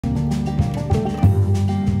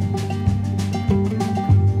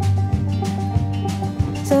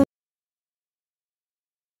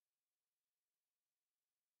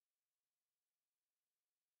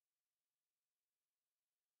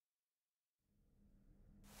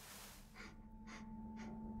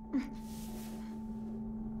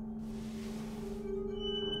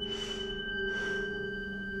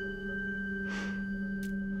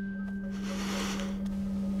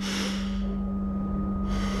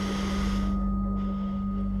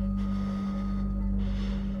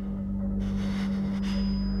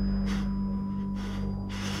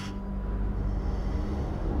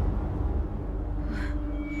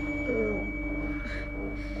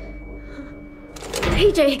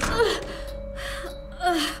AJ!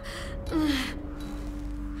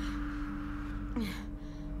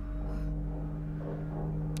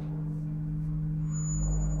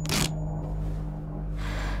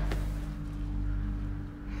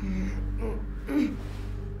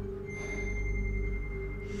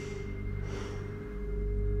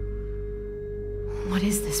 What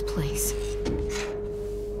is this place?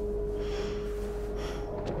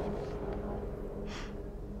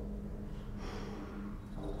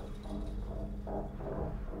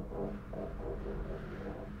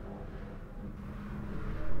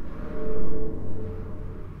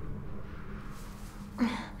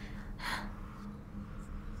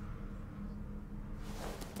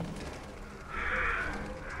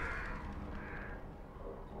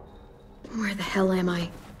 Where the hell am I?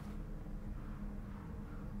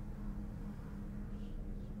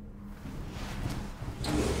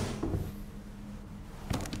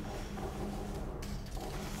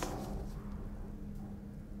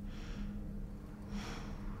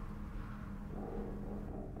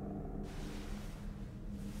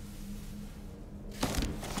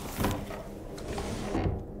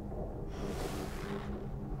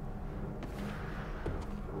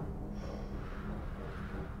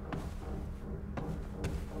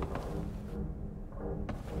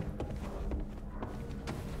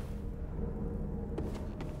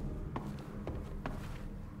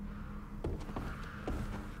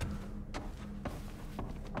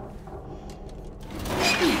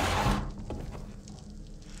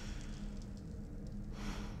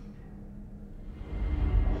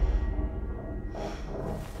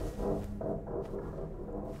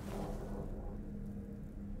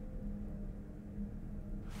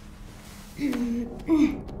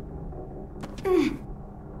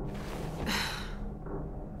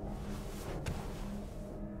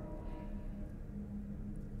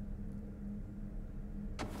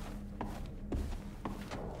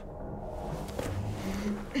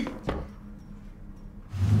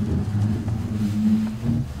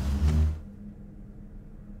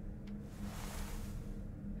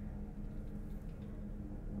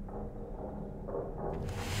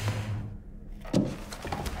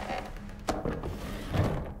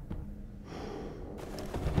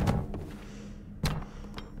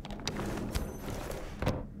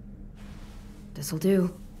 This'll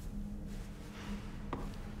do.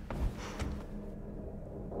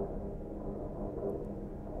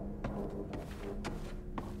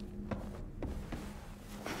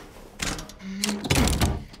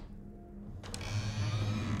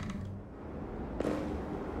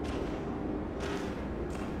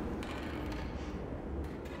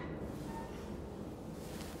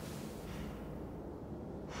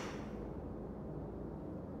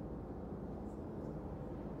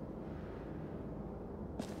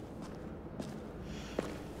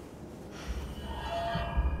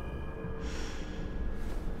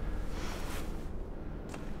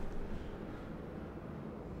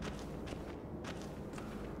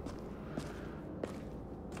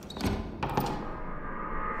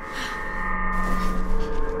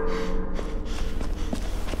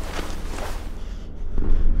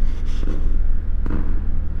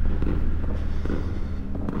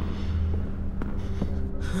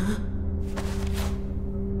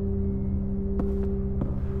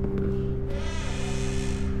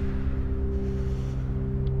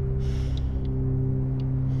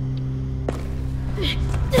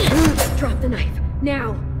 Drop the knife,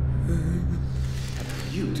 now!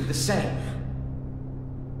 You do the same.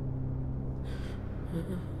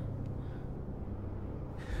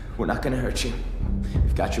 We're not gonna hurt you.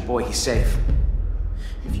 We've got your boy, he's safe.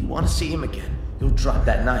 If you want to see him again, you'll drop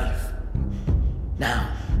that knife.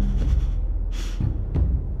 Now.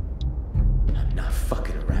 I'm not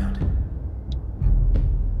fucking around.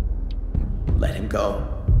 Let him go,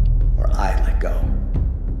 or I let go.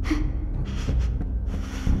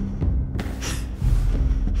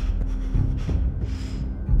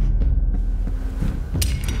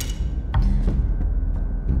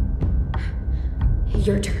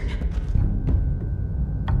 Your turn.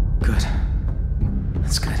 Good.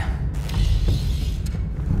 That's good.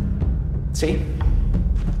 See?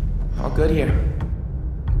 All good here.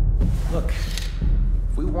 Look,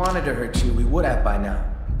 if we wanted to hurt you, we would have by now.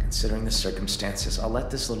 Considering the circumstances, I'll let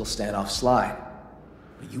this little standoff slide.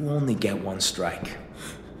 But you only get one strike.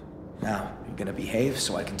 Now, you're gonna behave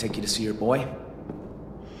so I can take you to see your boy?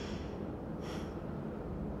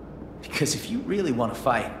 Because if you really want to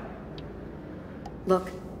fight...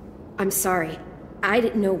 Look, I'm sorry. I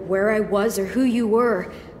didn't know where I was or who you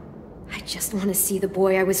were. I just want to see the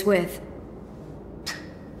boy I was with.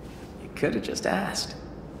 You could have just asked.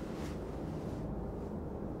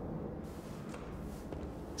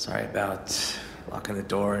 Sorry about locking the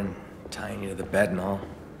door and tying you to the bed and all.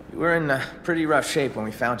 You were in pretty rough shape when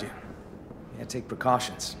we found you. You had to take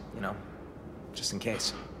precautions, you know, just in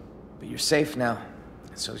case. But you're safe now,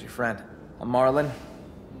 and so's your friend. I'm Marlon.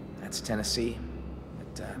 That's Tennessee.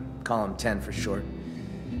 But call him 10 for short.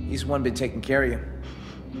 He's the one been taking care of you.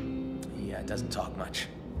 He doesn't talk much.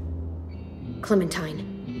 Clementine.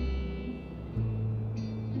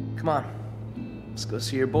 Come on, let's go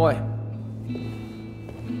see your boy.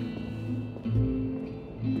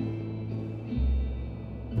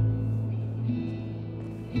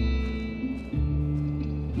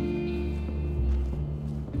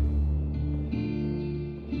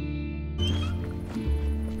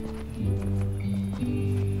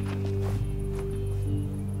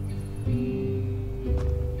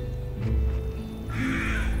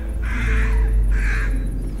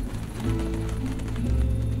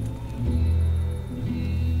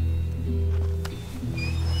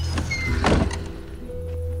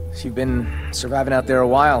 You've been surviving out there a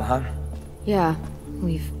while, huh? Yeah,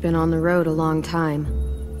 we've been on the road a long time.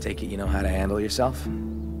 Take it you know how to handle yourself?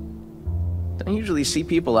 Don't usually see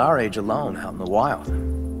people our age alone out in the wild.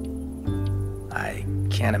 I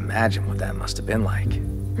can't imagine what that must have been like.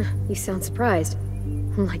 You sound surprised.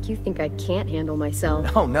 Like you think I can't handle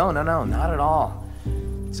myself. No, not at all.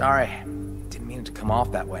 Sorry, didn't mean it to come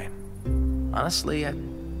off that way. Honestly, I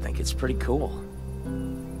think it's pretty cool.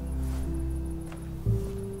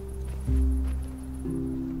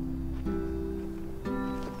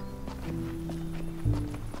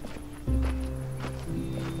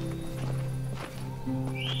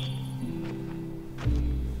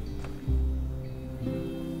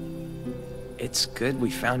 It's good we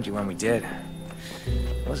found you when we did.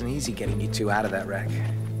 It wasn't easy getting you two out of that wreck.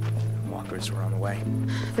 Walkers were on the way.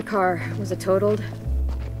 The car, was it totaled?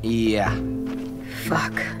 Yeah.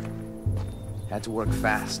 Fuck. Had to work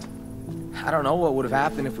fast. I don't know what would have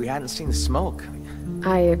happened if we hadn't seen the smoke.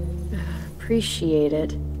 I appreciate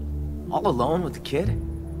it. All alone with the kid?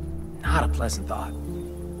 Not a pleasant thought.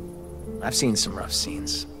 I've seen some rough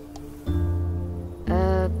scenes.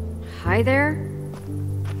 Hi there?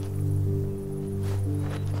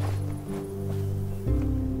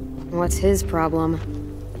 What's his problem?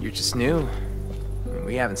 You're just new.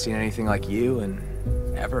 We haven't seen anything like you in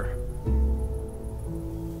ever.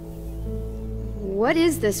 What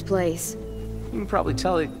is this place? You can probably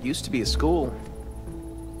tell it used to be a school.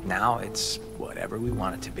 Now it's whatever we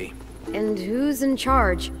want it to be. And who's in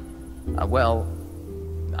charge? Well,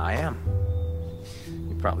 I am.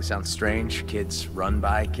 You probably sound strange, kids run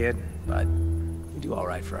by a kid, but we do all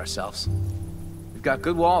right for ourselves. We've got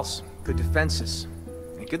good walls, good defenses.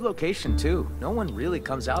 Good location, too. No one really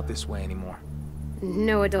comes out this way anymore.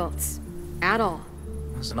 No adults. At all.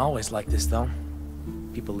 It wasn't always like this, though.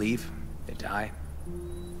 People leave, they die.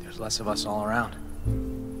 There's less of us all around.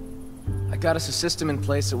 I got us a system in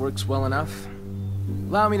place that works well enough.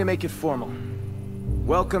 Allow me to make it formal.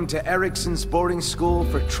 Welcome to Erickson's boarding school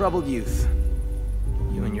for troubled youth.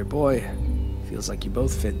 You and your boy, feels like you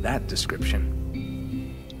both fit that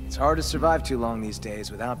description. It's hard to survive too long these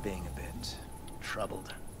days without being a bit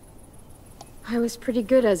troubled. I was pretty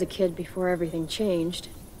good as a kid before everything changed.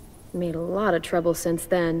 Made a lot of trouble since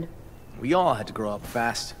then. We all had to grow up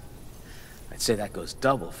fast. I'd say that goes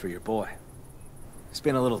double for your boy. He's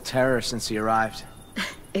been a little terror since he arrived.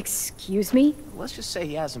 Excuse me? Let's just say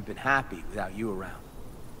he hasn't been happy without you around.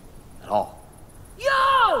 At all. Yo!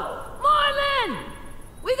 Marlon!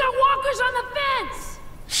 We got walkers on the fence!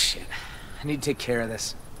 Shit. I need to take care of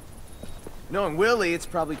this. Knowing Willie, it's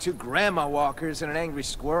probably 2 grandma walkers and an angry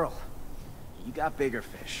squirrel. You got bigger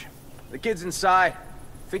fish. The kid's inside.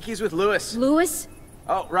 Think he's with Lewis. Lewis?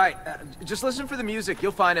 Oh, right. Just listen for the music.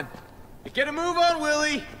 You'll find him. Get a move on,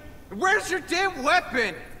 Willie! Where's your damn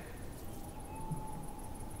weapon?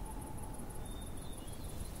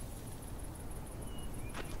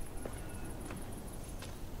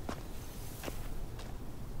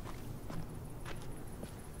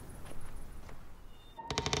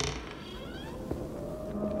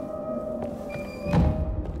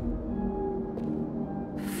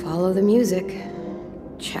 Follow the music.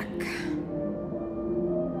 Check.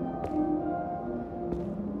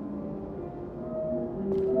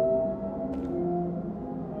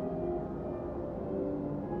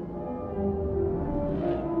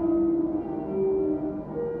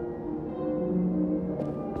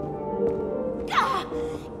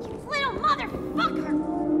 You little motherfucker!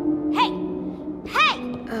 Hey!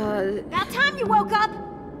 About time you woke up!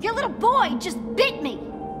 Your little boy just bit me!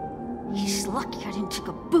 He's lucky I didn't take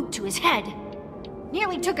a boot to his head.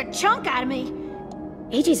 Nearly took a chunk out of me.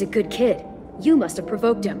 AJ's a good kid. You must have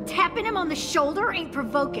provoked him. Tapping him on the shoulder ain't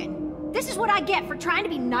provoking. This is what I get for trying to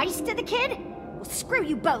be nice to the kid? Well, screw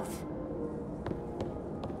you both.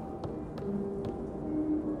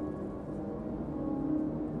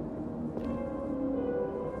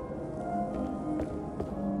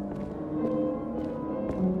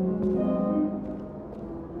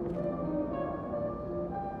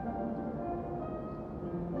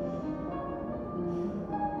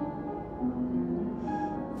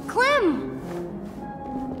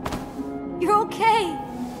 You're okay.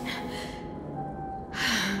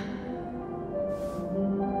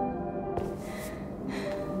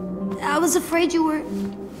 I was afraid you were...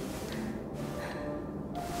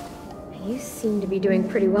 You seem to be doing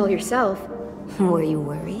pretty well yourself. Were you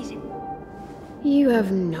worried? You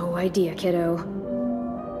have no idea, kiddo.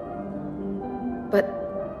 But,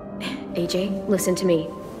 AJ, listen to me.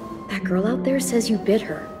 That girl out there says you bit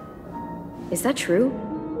her. Is that true?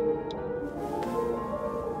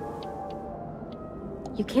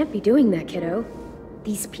 You can't be doing that, kiddo.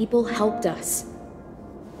 These people helped us.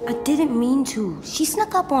 I didn't mean to. She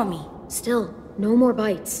snuck up on me. Still, no more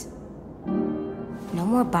bites. No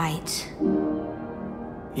more bites.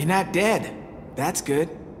 You're not dead. That's good.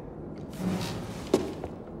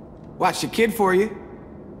 Watch your kid for you.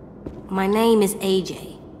 My name is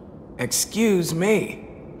AJ. Excuse me.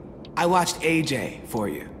 I watched AJ for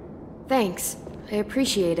you. Thanks. I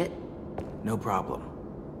appreciate it. No problem.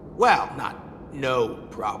 Well, not no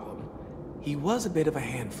problem. He was a bit of a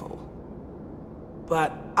handful.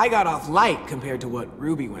 But I got off light compared to what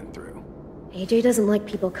Ruby went through. AJ doesn't like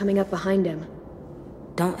people coming up behind him.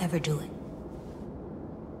 Don't ever do it.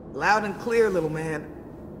 Loud and clear, little man.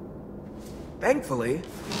 Thankfully,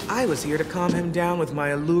 I was here to calm him down with my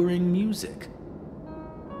alluring music.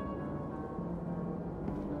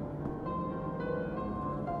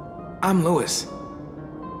 I'm Lewis.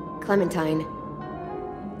 Clementine.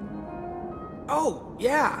 Oh,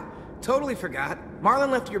 yeah. Totally forgot. Marlon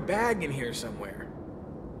left your bag in here somewhere.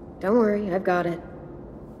 Don't worry, I've got it.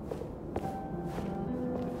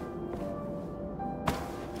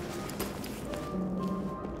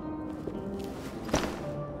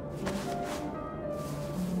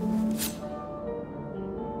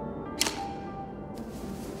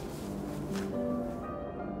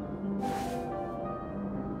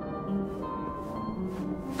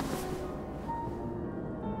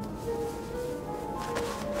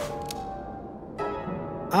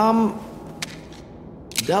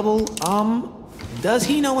 Does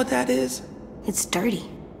he know what that is? It's dirty.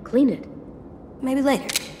 Clean it. Maybe later.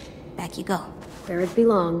 Back you go. Where it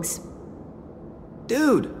belongs.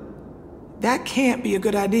 Dude, that can't be a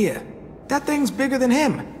good idea. That thing's bigger than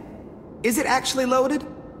him. Is it actually loaded?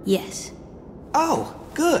 Yes. Oh,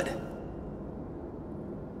 good.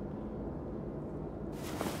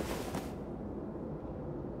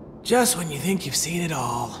 Just when you think you've seen it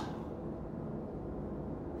all.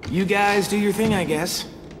 You guys do your thing, I guess.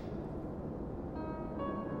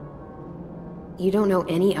 You don't know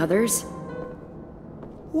any others?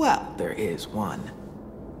 Well, there is one.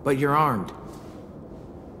 But you're armed.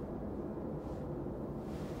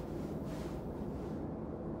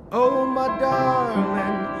 Oh, my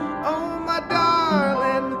darling. Oh, my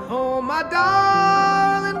darling. Oh, my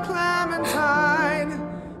darling Clementine.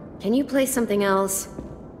 Can you play something else?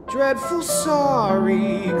 Dreadful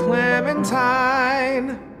sorry,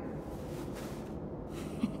 Clementine.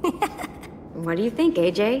 What do you think,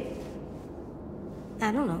 AJ?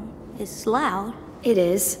 I don't know. It's loud. It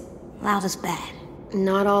is. Loud is bad.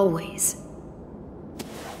 Not always.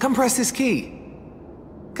 Come press this key.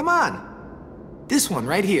 Come on. This one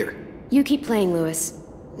right here. You keep playing, Lewis.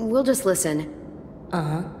 We'll just listen.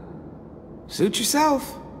 Uh-huh. Suit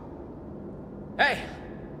yourself. Hey!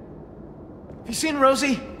 Have you seen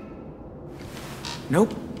Rosie?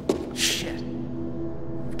 Nope. Shit.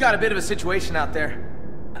 We've got a bit of a situation out there.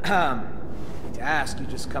 To ask, you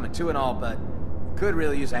just coming to and all, but could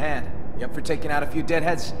really use a hand. You up for taking out a few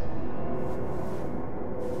deadheads?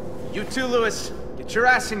 You too, Lewis. Get your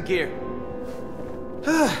ass in gear.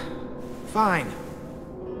 Fine.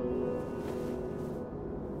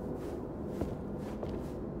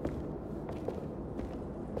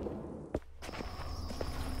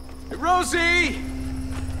 Hey, Rosie!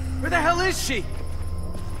 Where the hell is she?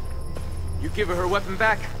 You give her weapon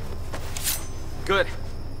back? Good.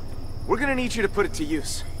 We're gonna need you to put it to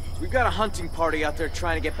use. We've got a hunting party out there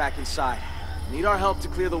trying to get back inside. Need our help to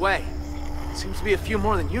clear the way. Seems to be a few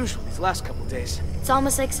more than usual these last couple days. It's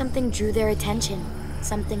almost like something drew their attention.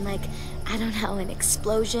 Something like, I don't know, an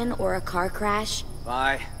explosion or a car crash.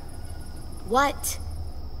 Bye. What?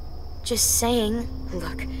 Just saying.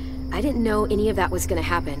 Look, I didn't know any of that was gonna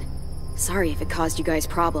happen. Sorry if it caused you guys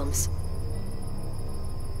problems.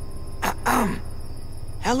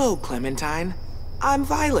 Hello, Clementine. I'm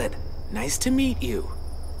Violet. Nice to meet you.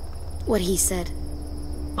 What he said.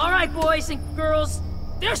 All right, boys and girls.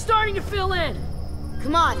 They're starting to fill in.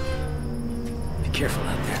 Come on. Be careful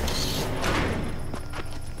out there.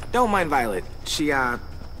 Don't mind Violet. She,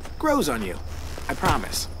 grows on you. I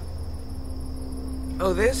promise.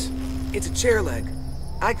 Oh, this? It's a chair leg.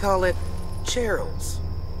 I call it Cheryl's.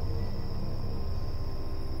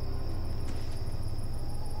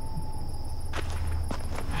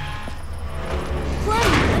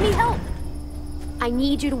 Let me help! I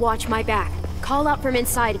need you to watch my back. Call out from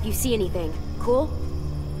inside if you see anything. Cool?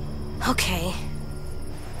 Okay.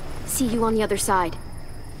 See you on the other side.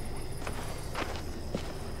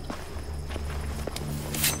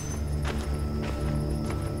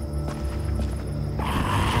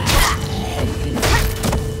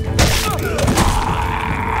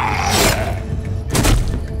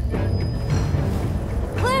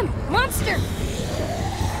 Clem! Monster!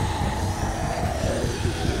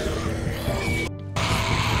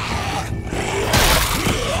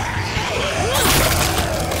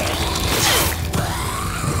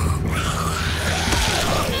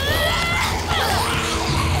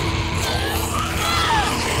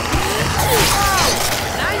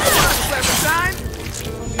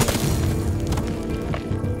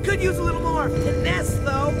 Could use a little more finesse,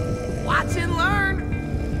 though. Watch and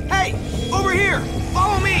learn. Hey, over here.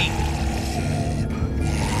 Follow me.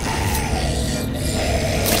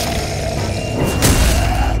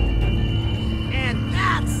 And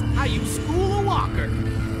that's how you school a walker.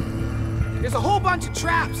 There's a whole bunch of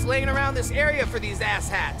traps laying around this area for these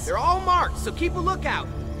asshats. They're all marked, so keep a lookout.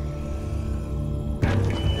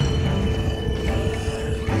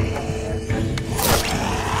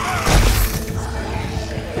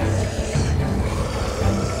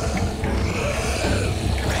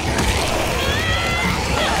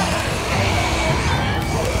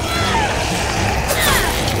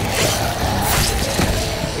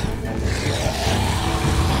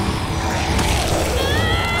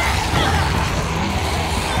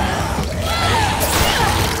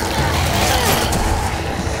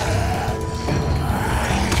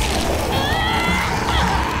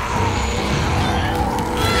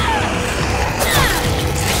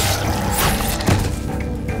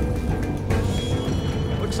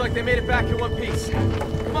 Looks like they made it back in one piece.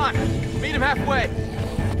 Come on, meet him halfway.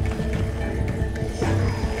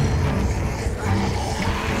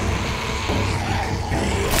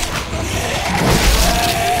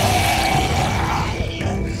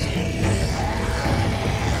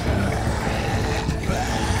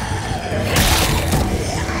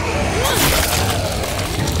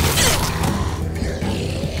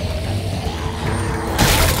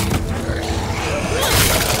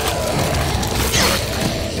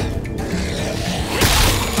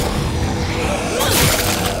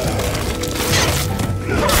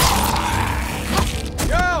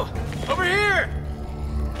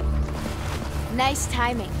 Nice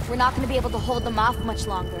timing. We're not gonna be able to hold them off much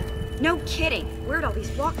longer. No kidding. Where'd all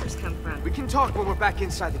these walkers come from? We can talk when we're back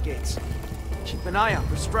inside the gates. Keep an eye out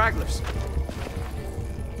for stragglers.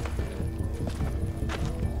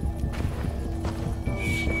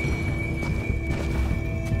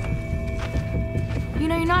 You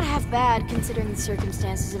know, you're not half bad, considering the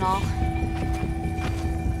circumstances and all.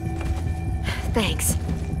 Thanks.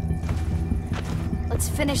 Let's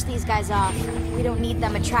finish these guys off. We don't need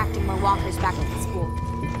them attracting more walkers back to the school.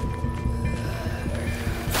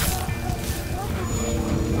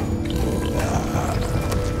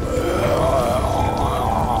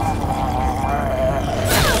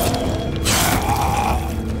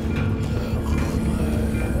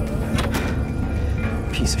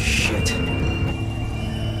 Piece of shit.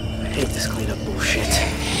 I hate this cleanup bullshit.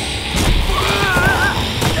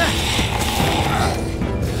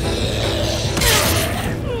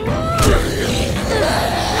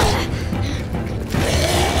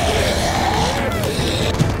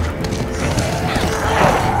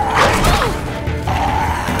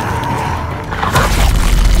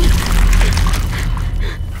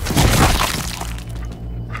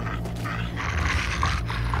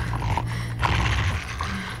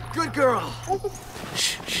 Good girl.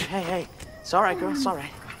 Shh, shh, hey, hey. It's all right, girl. It's all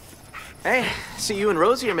right. Hey, see you and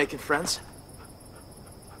Rosie are making friends.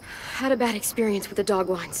 Had a bad experience with the dog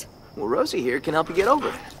once. Well, Rosie here can help you get over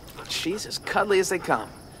it. She's as cuddly as they come.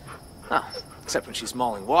 Oh, except when she's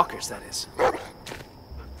mauling walkers, that is.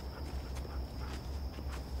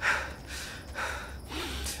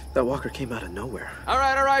 That walker came out of nowhere. All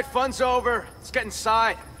right, fun's over. Let's get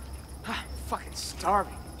inside. I'm fucking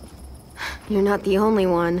starving. You're not the only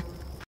one.